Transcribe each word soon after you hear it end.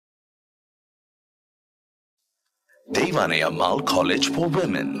Theivanai Ammal College for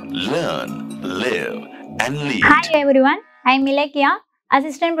Women. Learn, live and lead. Hi everyone, I am Elakkiya,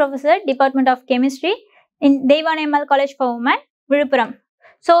 Assistant Professor, Department of Chemistry in Theivanai Ammal College for Women, Villupuram.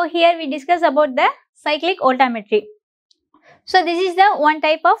 So here we discuss about the cyclic voltammetry. So this is the one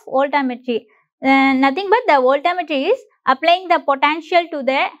type of voltammetry. Nothing but the voltammetry is applying the potential to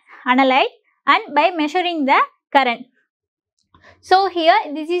the analyte and by measuring the current. So here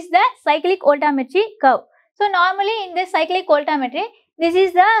this is the cyclic voltammetry curve. So normally in this cyclic voltammetry, this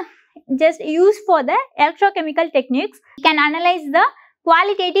is the just used for the electrochemical techniques. We can analyze the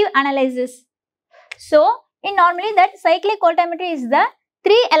qualitative analysis. So in normally that cyclic voltammetry is the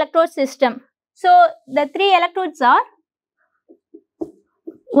 3 electrode system. So the 3 electrodes are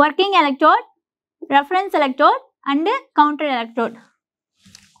working electrode, reference electrode and counter electrode.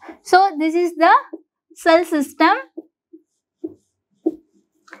 So this is the cell system.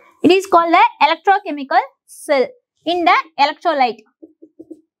 It is called the electrochemical cell in the electrolyte.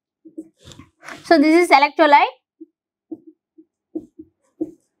 So this is electrolyte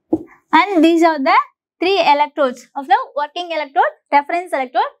and these are the 3 electrodes of the working electrode, reference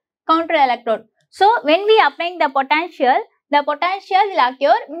electrode, counter electrode. So when we applying the potential will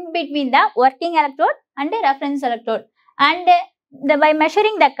occur in between the working electrode and the reference electrode, and by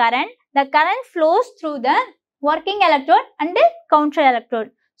measuring the current flows through the working electrode and the counter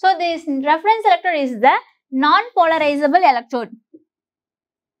electrode. So this reference electrode is the non-polarizable electrode.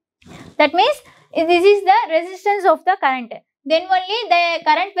 That means this is the resistance of the current. Then only the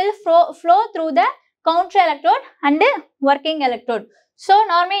current will flow through the counter electrode and the working electrode. So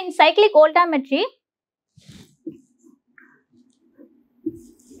normally in cyclic voltammetry,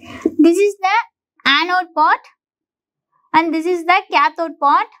 this is the anode part and this is the cathode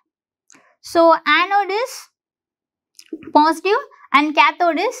part. So anode is positive and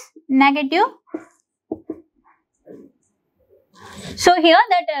cathode is negative. So here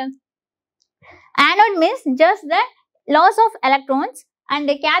that anode means just the loss of electrons and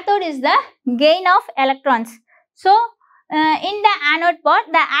the cathode is the gain of electrons. So in the anode part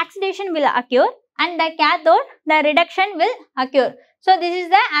the oxidation will occur and the cathode the reduction will occur. So this is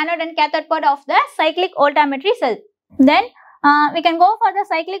the anode and cathode part of the cyclic voltammetry cell. Then we can go for the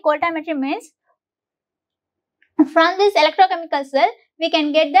cyclic voltammetry means from this electrochemical cell we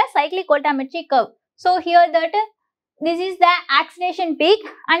can get the cyclic voltammetry curve. So here that this is the oxidation peak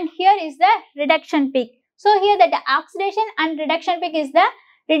and here is the reduction peak. So here that the oxidation and reduction peak is the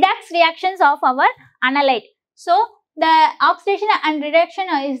redox reactions of our analyte. So the oxidation and reduction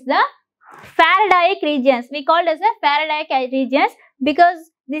is the Faradaic regions. We call it as the Faradaic regions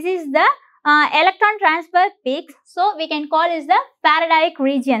because this is the electron transfer peaks. So we can call it the Faradaic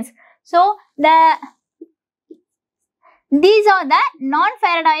regions. So these are the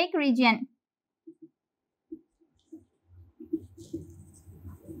non-Faradaic region.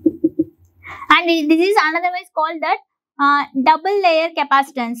 And this is otherwise called that double layer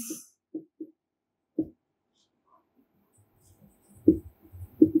capacitance.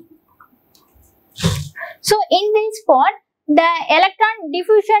 So in this part, the electron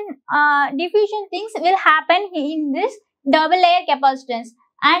diffusion things will happen in this double layer capacitance,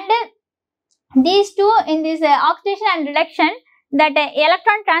 and these two in this oxidation and reduction, that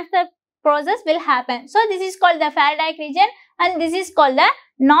electron transfer process will happen. So this is called the Faradaic region and this is called the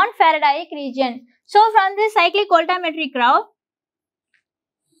non-Faradaic region. So from this cyclic voltammetry curve,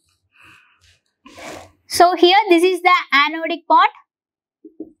 so here this is the anodic part,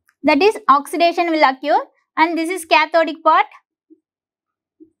 that is oxidation will occur, and this is cathodic part,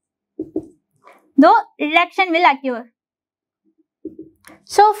 though reduction will occur.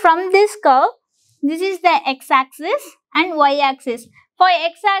 So from this curve, this is the x-axis and y-axis. For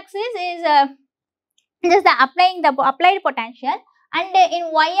x-axis is just the applied potential, and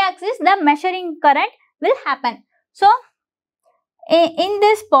in y-axis the measuring current will happen. So in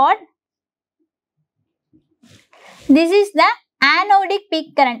this part, this is the anodic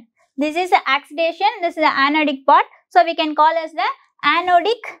peak current. This is the oxidation, this is the anodic part. So we can call as the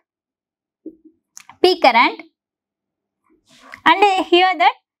anodic peak current, and here the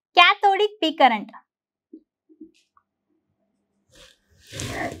cathodic peak current.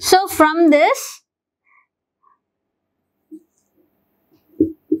 So from this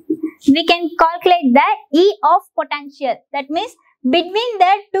we can calculate the E of potential. That means between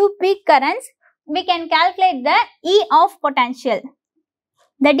the two peak currents we can calculate the E of potential.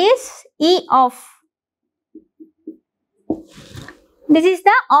 That is E of. This is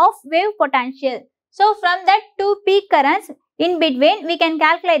the off wave potential. So from that two peak currents in between we can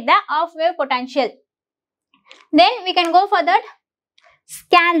calculate the off wave potential. Then we can go for that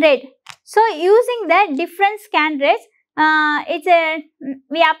scan rate. So using the different scan rates, we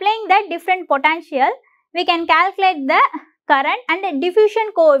are applying the different potential, we can calculate the current and the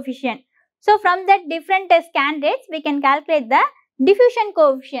diffusion coefficient. So from that different scan rates, we can calculate the diffusion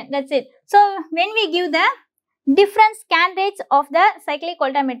coefficient. That's it. So when we give the different scan rates of the cyclic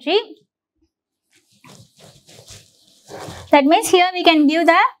voltammetry, that means here we can give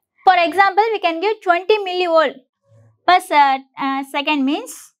the, for example, we can give 20 millivolt per second,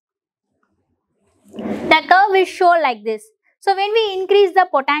 means the curve will show like this. So when we increase the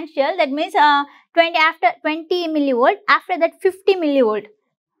potential, that means after 20 millivolt, after that 50 millivolt,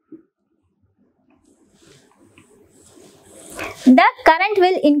 the current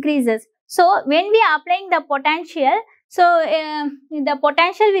will increases. So when we are applying the potential, so the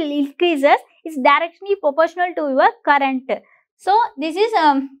potential will increases, is directly proportional to your current. So this is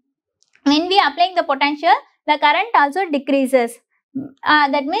when we are applying the potential, the current also decreases.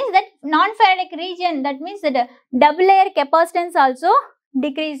 That means that non-Faradic region, that means that double layer capacitance also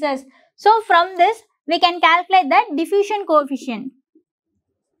decreases. So from this we can calculate the diffusion coefficient.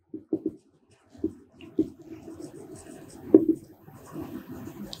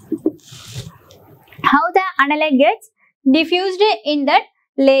 How the analyte gets diffused in that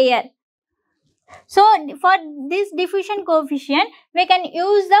layer. So for this diffusion coefficient, we can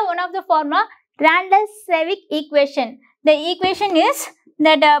use the one of the formula, Randall-Sevick equation. The equation is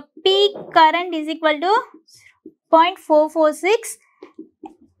that peak current is equal to 0.446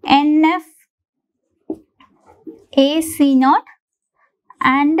 NF AC0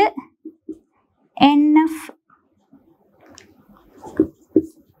 and NF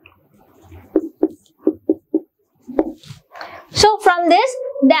So from this,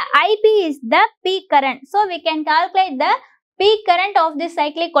 the IP is the peak current. So we can calculate the peak current of this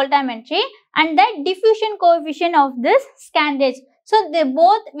cyclic voltammetry and the diffusion coefficient of this scan gauge. So they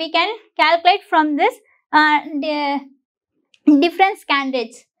both we can calculate from this the different scan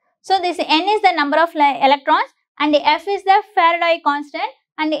gauge. So this N is the number of electrons and F is the Faraday constant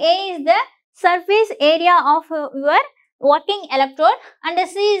and A is the surface area of your working electrode and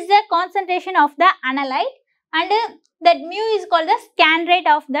C is the concentration of the analyte and that mu is called the scan rate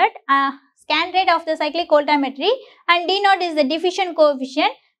of the cyclic voltammetry and D naught is the diffusion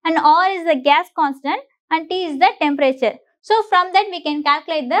coefficient and R is the gas constant and T is the temperature. So from that we can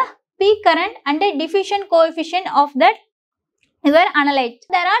calculate the peak current and the diffusion coefficient of that your analyte.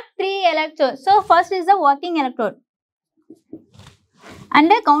 There are 3 electrodes. So first is the working electrode and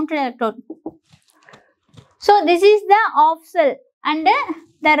the counter electrode. So this is the off cell and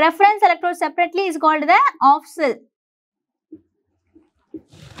the reference electrode separately is called the off cell.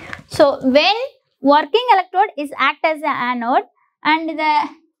 So when working electrode is act as an anode and the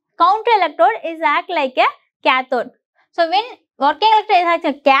counter electrode is act like a cathode. So when working electrode is act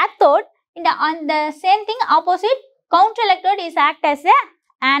as a cathode, on the same thing opposite, counter electrode is act as a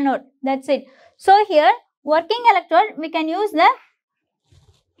anode. That's it. So here working electrode we can use the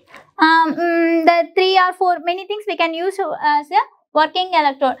 3 or 4 many things we can use as a working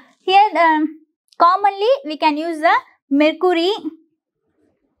electrode. Here commonly we can use the mercury,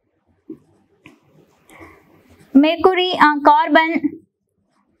 carbon,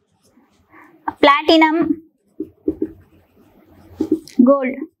 platinum,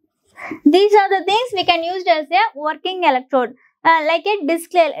 gold. These are the things we can use as a working electrode, like a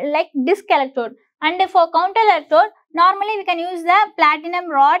disc electrode. And for counter electrode, normally we can use the platinum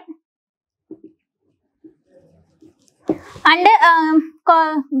rod and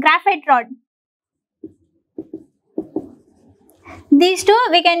graphite rod. These two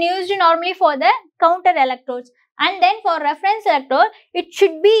we can use normally for the counter electrodes. And then for reference electrode, it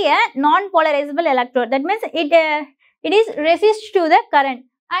should be a non-polarizable electrode. That means it is resist to the current.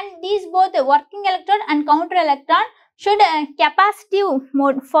 And these both the working electrode and counter electron should capacitive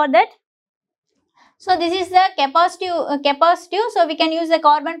mode for that. So this is the capacitive. So we can use the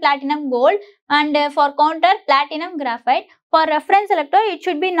carbon, platinum, gold, and for counter platinum, graphite. For reference electrode, it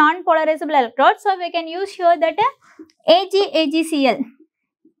should be non-polarizable electrode. So we can use here that AgCl.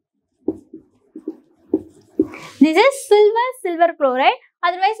 This is silver chloride.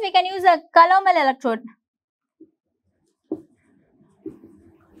 Otherwise, we can use a calomel electrode.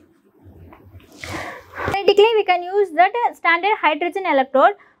 Theoretically, we can use that standard hydrogen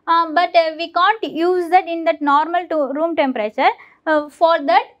electrode, but we can't use that in that normal room temperature. For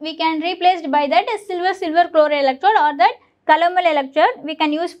that, we can replace by that silver chloride electrode or that calomel electrode we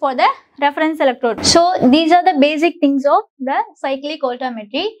can use for the reference electrode. So these are the basic things of the cyclic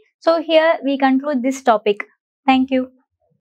voltammetry. So here we conclude this topic. Thank you.